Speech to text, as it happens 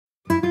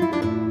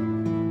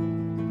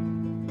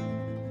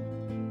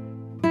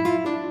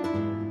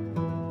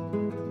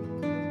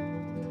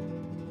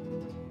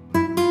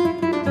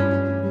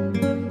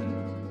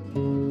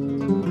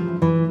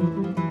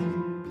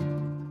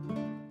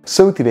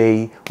So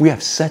today, we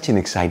have such an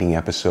exciting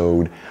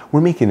episode.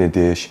 We're making a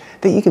dish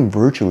that you can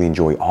virtually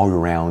enjoy all year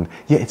round,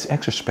 yet it's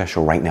extra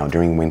special right now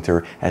during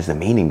winter as the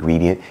main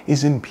ingredient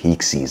is in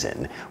peak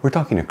season. We're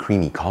talking a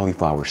creamy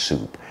cauliflower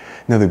soup.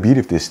 Now the beauty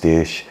of this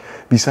dish,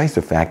 besides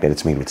the fact that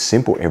it's made with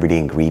simple everyday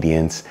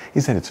ingredients,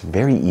 is that it's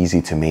very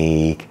easy to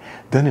make,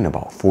 done in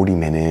about 40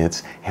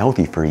 minutes,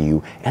 healthy for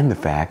you, and the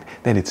fact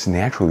that it's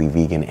naturally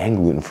vegan and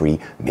gluten-free,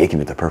 making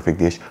it the perfect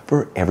dish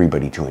for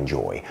everybody to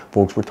enjoy.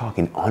 Folks, we're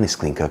talking honest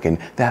clean cooking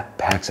that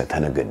packs a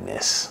ton of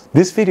goodness.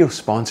 This video is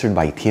sponsored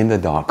by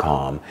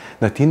Tienda.com.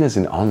 Now Tienda is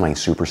an online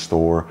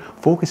superstore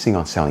focusing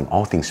on selling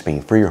all things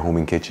Spain for your home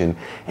and kitchen,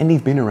 and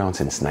they've been around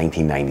since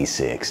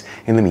 1996.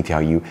 And let me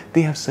tell you,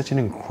 they have such an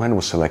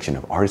incredible selection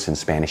of artisan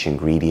Spanish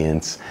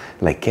ingredients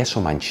like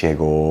queso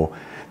manchego,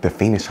 the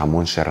famous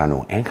jamón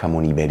serrano and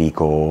jamón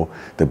ibérico,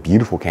 the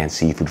beautiful canned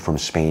seafood from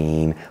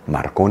Spain,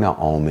 Marcona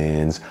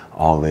almonds,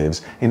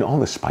 olives, and all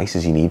the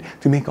spices you need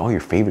to make all your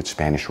favorite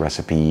Spanish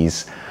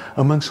recipes,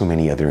 among so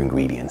many other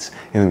ingredients.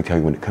 And let me tell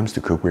you, when it comes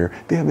to cookware,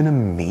 they have an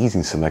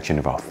amazing selection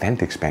of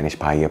authentic Spanish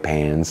paella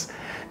pans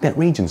that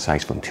range in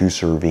size from 2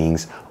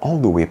 servings all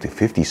the way up to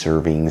 50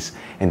 servings,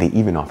 and they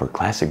even offer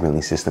classic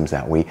grilling systems.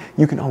 That way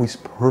you can always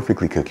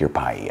perfectly cook your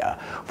paella.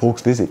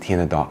 Folks, visit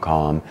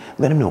Tienda.com,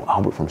 let them know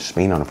Albert from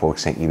Spain on a Fork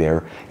sent you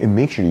there, and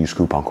make sure to use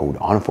coupon code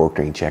ONAFORK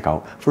during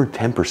checkout for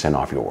 10%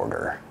 off your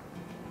order.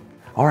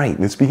 Alright,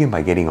 let's begin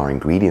by getting our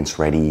ingredients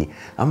ready.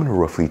 I'm going to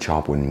roughly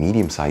chop 1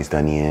 medium-sized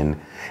onion,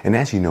 and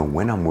as you know,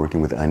 when I'm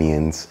working with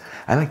onions,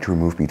 I like to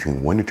remove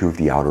between 1 to 2 of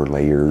the outer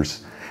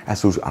layers,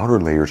 as those outer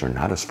layers are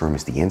not as firm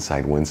as the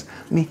inside ones,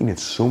 making it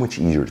so much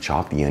easier to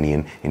chop the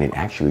onion, and it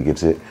actually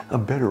gives it a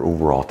better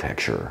overall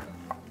texture.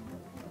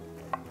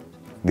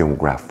 Then we'll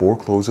grab 4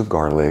 cloves of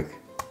garlic,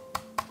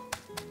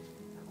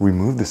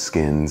 remove the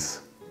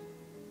skins,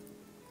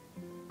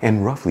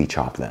 and roughly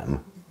chop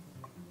them.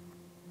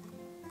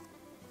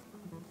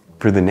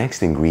 For the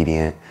next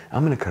ingredient,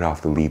 I'm going to cut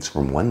off the leaves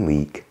from 1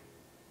 leek,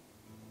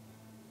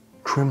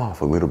 trim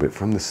off a little bit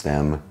from the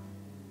stem,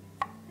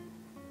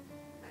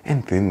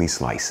 and thinly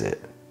slice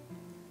it.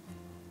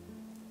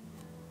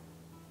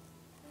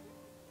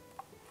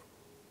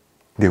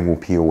 Then we'll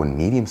peel 1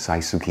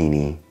 medium-sized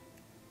zucchini,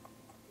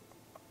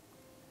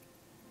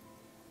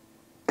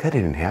 cut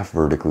it in half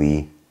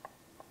vertically,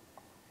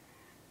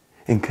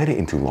 and cut it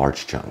into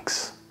large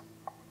chunks.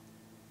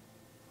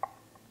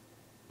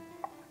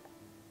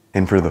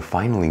 And for the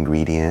final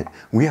ingredient,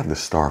 we have the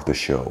star of the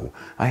show.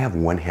 I have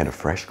 1 head of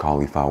fresh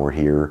cauliflower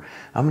here.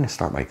 I'm going to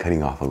start by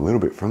cutting off a little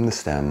bit from the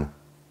stem,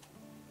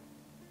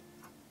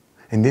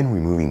 and then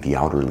removing the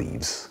outer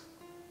leaves.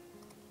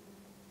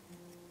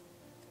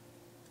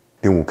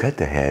 Then we'll cut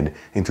the head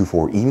into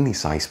 4 evenly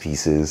sized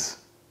pieces,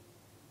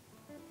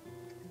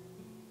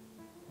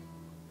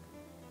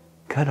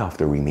 cut off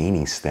the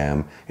remaining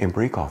stem, and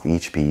break off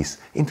each piece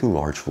into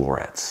large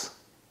florets.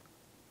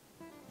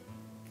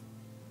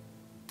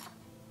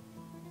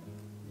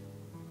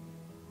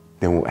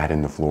 Then we'll add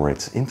in the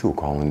florets into a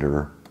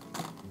colander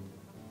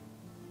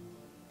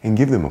and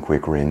give them a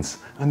quick rinse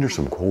under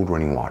some cold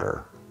running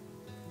water.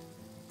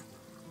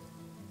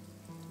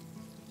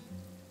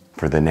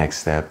 For the next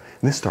step,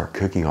 let's start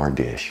cooking our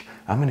dish.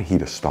 I'm going to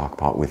heat a stock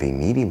pot with a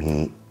medium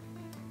heat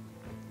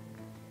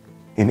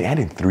and add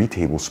in 3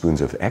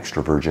 tablespoons of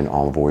extra virgin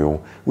olive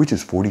oil, which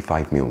is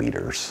 45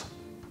 milliliters.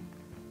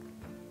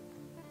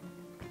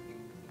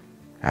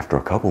 After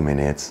a couple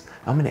minutes,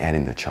 I'm going to add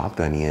in the chopped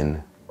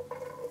onion,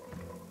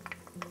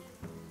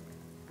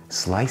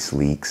 sliced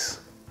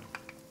leeks,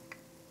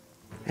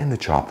 and the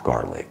chopped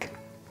garlic.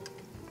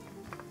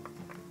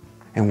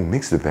 And we'll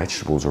mix the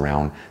vegetables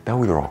around, that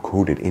way they're all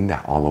coated in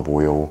that olive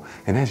oil.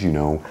 And as you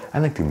know, I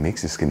like to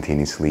mix this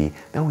continuously,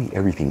 that way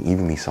everything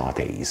evenly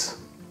sautés.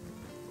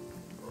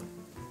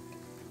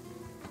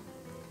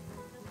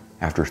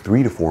 After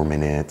 3 to 4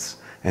 minutes,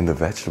 and the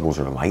vegetables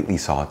are lightly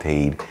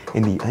sautéed,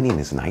 and the onion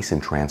is nice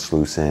and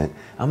translucent,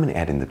 I'm going to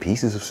add in the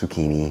pieces of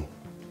zucchini.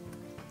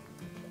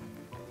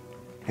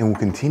 And we'll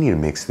continue to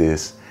mix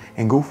this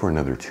and go for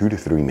another 2 to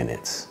 3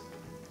 minutes.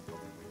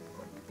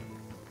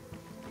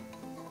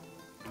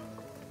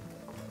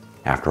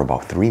 After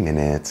about 3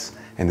 minutes,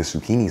 and the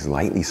zucchini is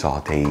lightly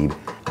sautéed,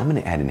 I'm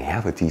going to add in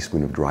half a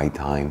teaspoon of dried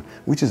thyme,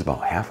 which is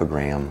about half a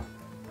gram.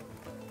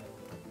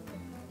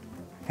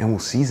 And we'll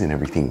season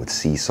everything with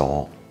sea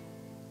salt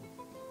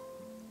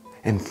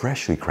and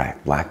freshly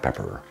cracked black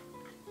pepper.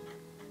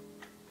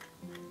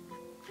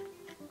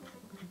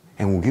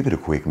 And we'll give it a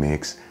quick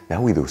mix,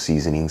 that way those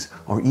seasonings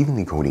are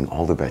evenly coating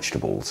all the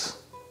vegetables.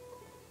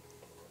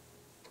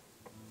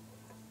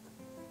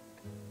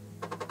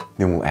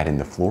 Then we'll add in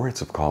the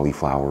florets of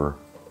cauliflower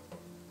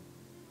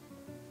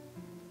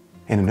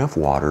and enough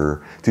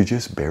water to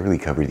just barely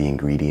cover the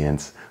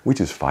ingredients,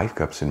 which is 5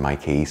 cups in my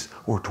case,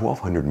 or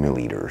 1200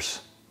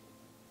 milliliters.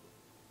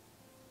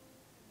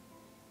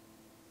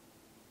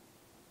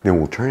 Then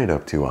we'll turn it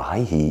up to a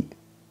high heat,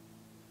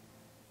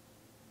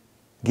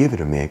 give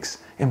it a mix,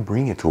 and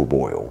bring it to a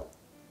boil.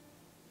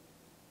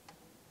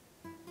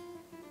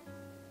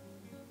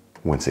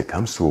 Once it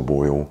comes to a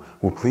boil,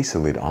 we'll place the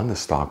lid on the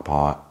stock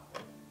pot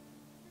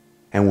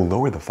And we'll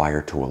lower the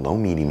fire to a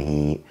low-medium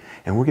heat,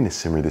 and we're going to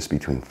simmer this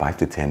between 5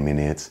 to 10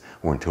 minutes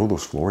or until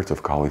those florets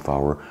of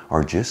cauliflower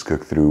are just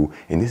cooked through.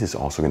 And this is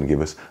also going to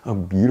give us a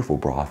beautiful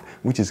broth,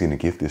 which is going to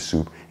give this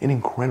soup an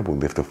incredible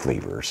lift of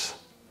flavors.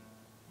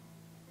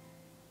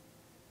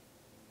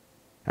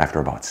 After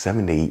about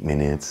 7 to 8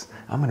 minutes,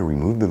 I'm going to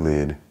remove the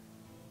lid.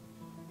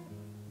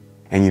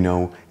 And you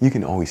know, you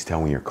can always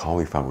tell when your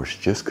cauliflower is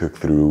just cooked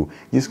through.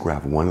 You just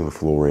grab one of the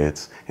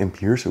florets and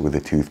pierce it with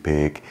a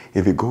toothpick.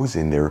 If it goes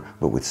in there,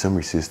 but with some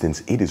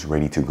resistance, it is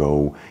ready to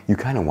go. You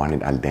kind of want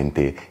it al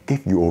dente.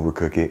 If you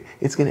overcook it,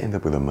 it's going to end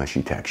up with a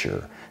mushy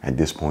texture. At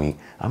this point,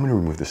 I'm going to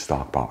remove the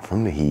stock pot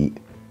from the heat.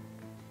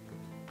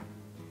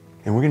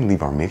 And we're going to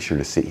leave our mixture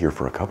to sit here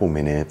for a couple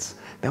minutes.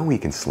 That way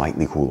it can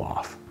slightly cool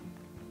off.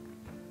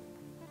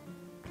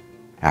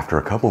 After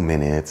a couple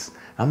minutes,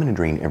 I'm going to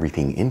drain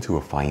everything into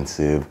a fine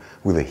sieve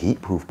with a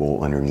heat-proof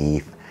bowl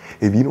underneath.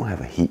 If you don't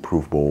have a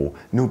heat-proof bowl,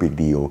 no big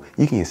deal.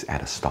 You can just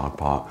add a stock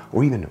pot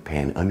or even a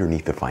pan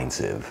underneath the fine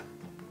sieve.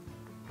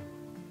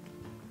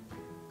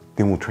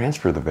 Then we'll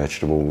transfer the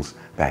vegetables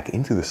back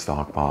into the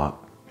stock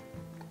pot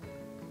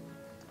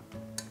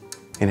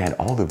and add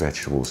all the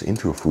vegetables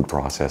into a food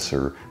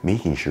processor,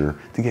 making sure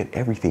to get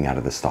everything out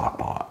of the stock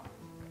pot.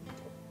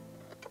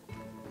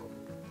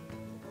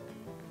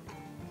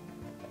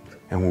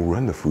 And we'll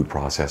run the food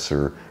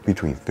processor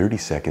between 30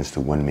 seconds to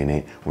 1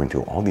 minute or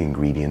until all the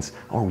ingredients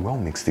are well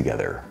mixed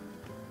together.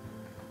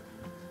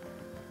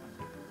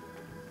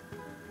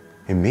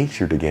 And make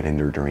sure to get in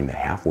there during the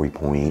halfway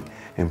point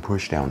and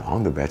push down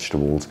on the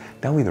vegetables.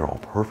 That way they're all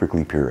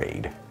perfectly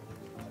pureed.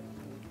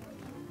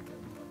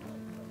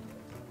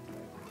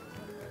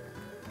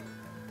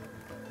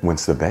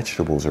 Once the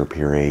vegetables are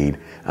pureed,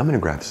 I'm going to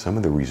grab some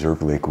of the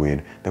reserve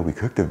liquid that we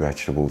cooked the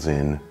vegetables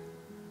in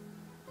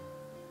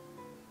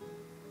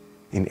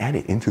and add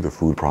it into the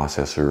food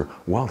processor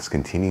while it's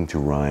continuing to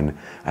run.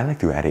 I like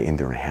to add it in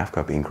there in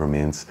half-cup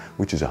increments,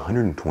 which is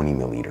 120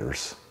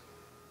 milliliters.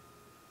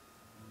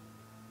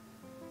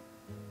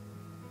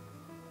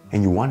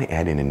 And you want to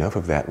add in enough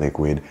of that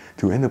liquid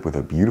to end up with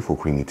a beautiful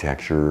creamy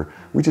texture,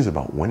 which is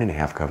about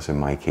 1.5 cups in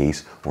my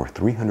case, or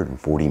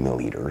 340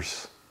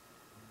 milliliters.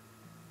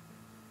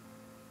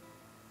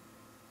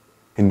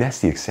 And that's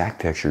the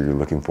exact texture you're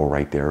looking for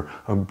right there,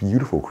 a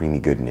beautiful creamy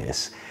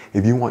goodness.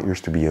 If you want yours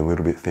to be a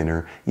little bit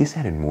thinner, you just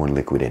add in more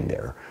liquid in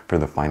there. For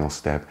the final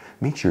step,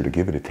 make sure to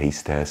give it a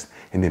taste test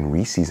and then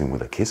re-season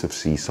with a kiss of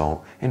sea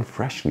salt and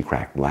freshly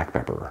cracked black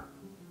pepper.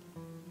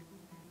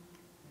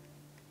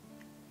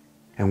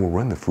 And we'll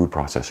run the food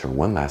processor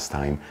one last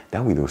time,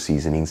 that way those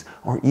seasonings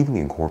are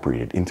evenly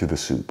incorporated into the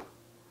soup.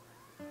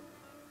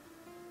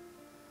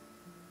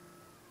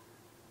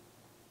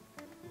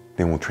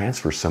 Then we'll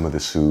transfer some of the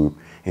soup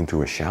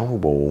into a shallow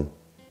bowl.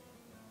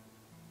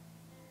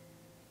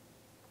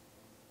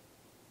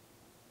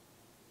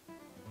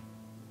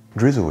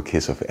 Drizzle a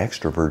kiss of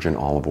extra virgin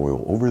olive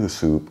oil over the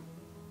soup.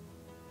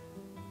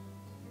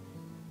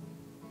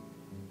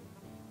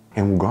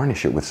 And we'll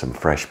garnish it with some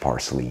fresh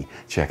parsley.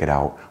 Check it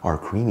out, our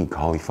creamy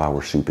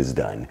cauliflower soup is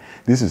done.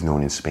 This is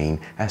known in Spain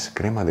as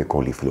Crema de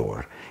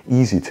Cauliflower.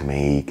 Easy to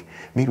make,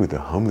 made with the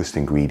humblest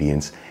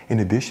ingredients, in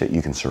a dish that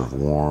you can serve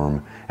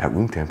warm, at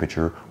room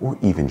temperature, or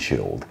even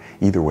chilled.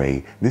 Either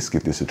way, let's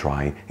give this a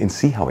try and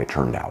see how it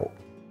turned out.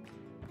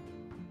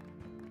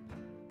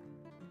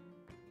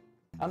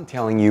 I'm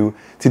telling you,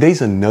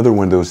 today's another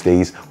one of those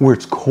days where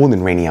it's cold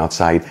and rainy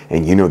outside,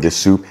 and you know this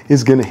soup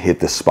is gonna hit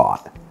the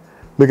spot.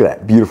 Look at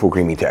that beautiful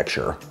creamy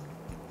texture.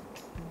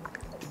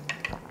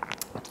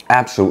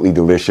 Absolutely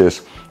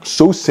delicious.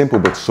 So simple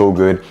but so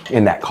good,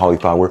 and that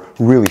cauliflower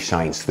really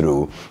shines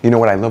through. You know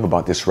what I love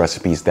about this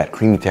recipe is that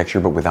creamy texture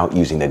but without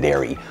using the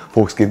dairy.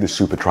 Folks, give this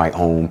soup a try at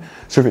home.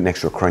 Serve it next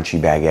to a crunchy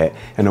baguette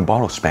and a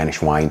bottle of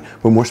Spanish wine,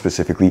 but more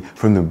specifically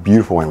from the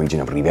beautiful wine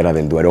region of Ribera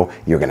del Duero,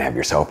 you're gonna have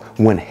yourself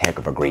one heck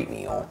of a great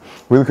meal.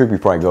 Really quick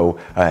before I go,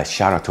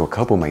 shout out to a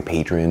couple of my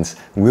patrons,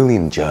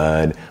 William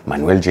Judd,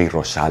 Manuel J.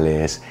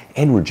 Rosales,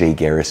 Edward J.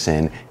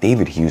 Garrison,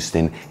 David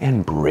Houston,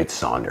 and Britt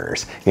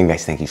Saunders. Again,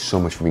 guys, thank you so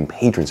much for being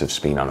patrons of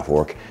Spain on a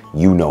Fork.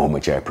 You know how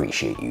much I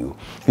appreciate you.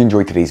 If you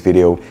enjoyed today's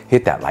video,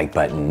 hit that like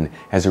button,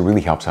 as it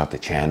really helps out the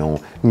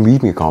channel.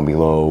 Leave me a comment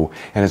below,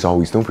 and as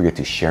always, don't forget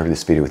to share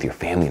this video with your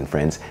family and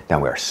friends. That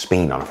way our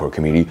Spain on a Fork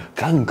community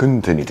can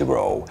continue to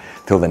grow.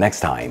 Till the next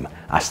time,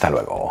 hasta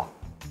luego.